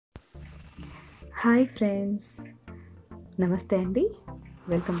Hi friends, నమస్తే అండి.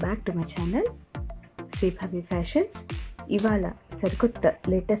 Welcome back to my channel Shri భవి fashions. ఇవాళ సరికొత్త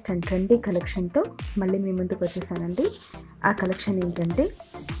లేటెస్ట్ అండ్ ట్రెండీ కలెక్షన్తో మళ్ళీ మీ ముందుకు వచ్చేసానండి. ఆ కలెక్షన్ ఏంటంటే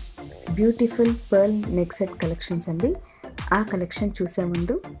beautiful pearl neck set collections అండి. ఆ కలెక్షన్ చూసే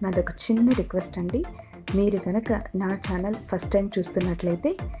ముందు నాదొక చిన్న రిక్వెస్ట్ అండి. మీరు కనుక నా ఛానల్ ఫస్ట్ టైం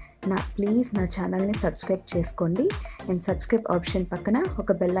చూస్తున్నట్లయితే ప్లీజ్ నా ఛానల్ని సబ్స్క్రైబ్ చేసుకోండి. అండ్ సబ్స్క్రైబ్ ఆప్షన్ పక్కన ఒక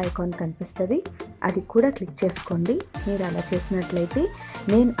బెల్ ఐకాన్ కనిపిస్తుంది, అది కూడా క్లిక్ చేసుకోండి. మీరు అలా చేసినట్లయితే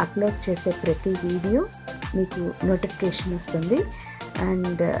నేను అప్లోడ్ చేసే ప్రతి వీడియో మీకు నోటిఫికేషన్ వస్తుంది.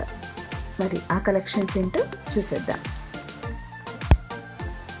 అండ్ మరి ఆ కలెక్షన్స్ ఏంటో చూసేద్దాం.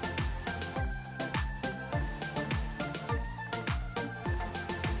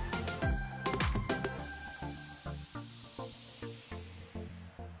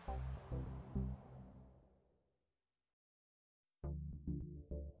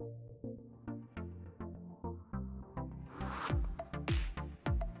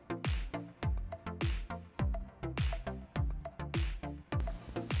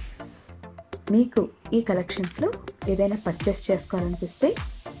 మీకు ఈ కలెక్షన్స్లో ఏదైనా పర్చేస్ చేసుకోవాలనిపిస్తే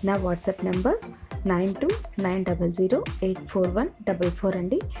నా వాట్సాప్ నెంబర్ 9290084144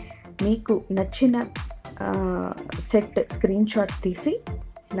 అండి. మీకు నచ్చిన సెట్ స్క్రీన్ షాట్ తీసి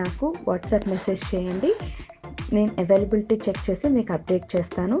నాకు వాట్సాప్ మెసేజ్ చేయండి. నేను అవైలబిలిటీ చెక్ చేసి మీకు అప్డేట్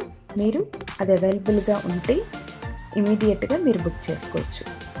చేస్తాను. మీరు అది అవైలబుల్గా ఉంటే ఇమీడియట్గా మీరు బుక్ చేసుకోవచ్చు.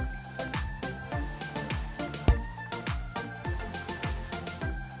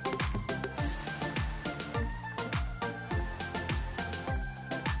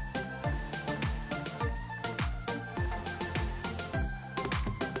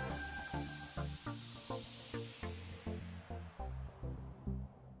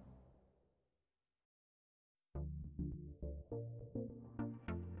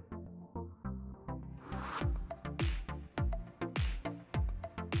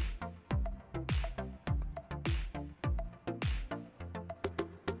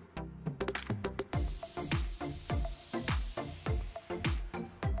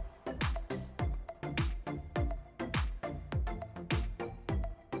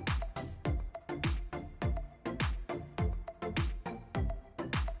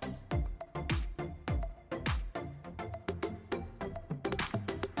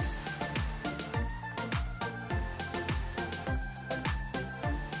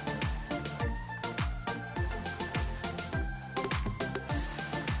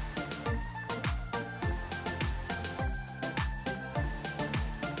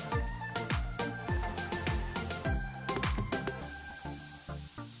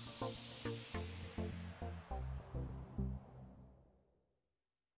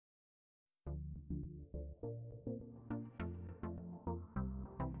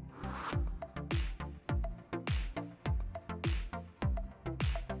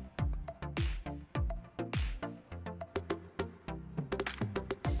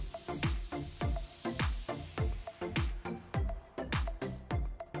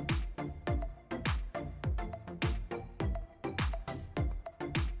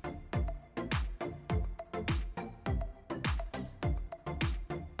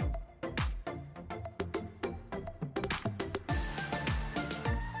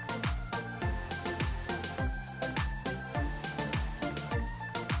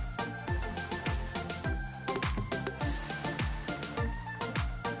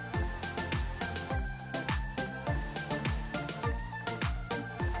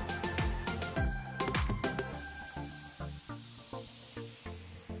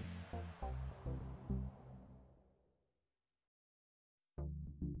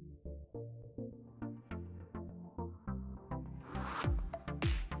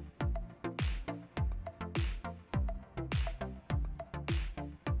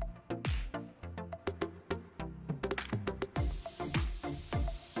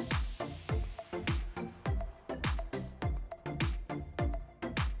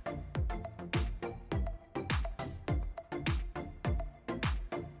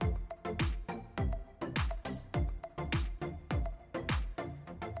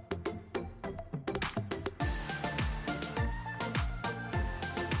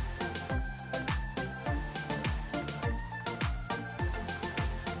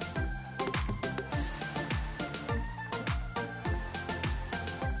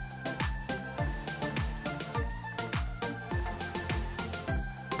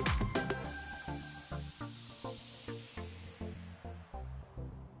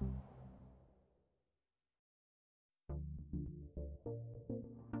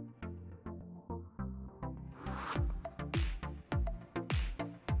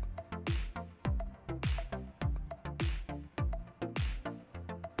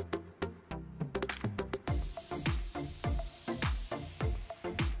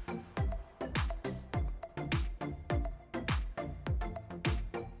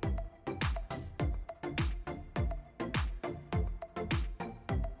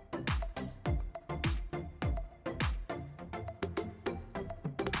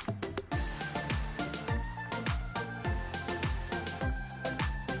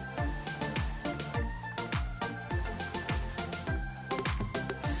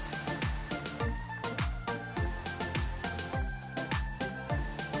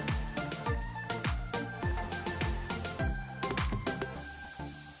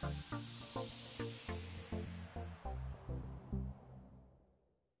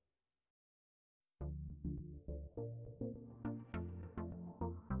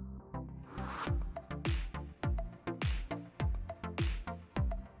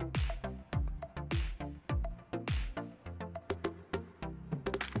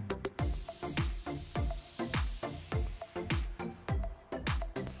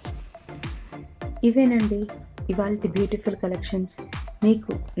 ఇవేనండి ఇవాల్టి బ్యూటిఫుల్ కలెక్షన్స్.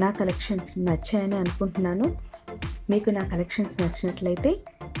 మీకు నా కలెక్షన్స్ నచ్చాయని అనుకుంటున్నాను. మీకు నా కలెక్షన్స్ నచ్చినట్లయితే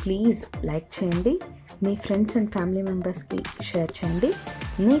ప్లీజ్ లైక్ చేయండి, మీ ఫ్రెండ్స్ అండ్ ఫ్యామిలీ మెంబర్స్కి షేర్ చేయండి.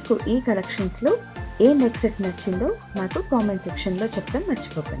 మీకు ఈ కలెక్షన్స్లో ఏ నెక్ సెట్ నచ్చిందో నాకు కామెంట్ సెక్షన్లో చెప్పడం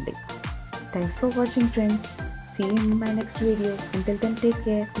మర్చిపోకండి. Thanks for watching friends. See you in my next video. Until then, take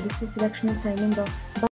care. This is Lakshmi signing off. Bye.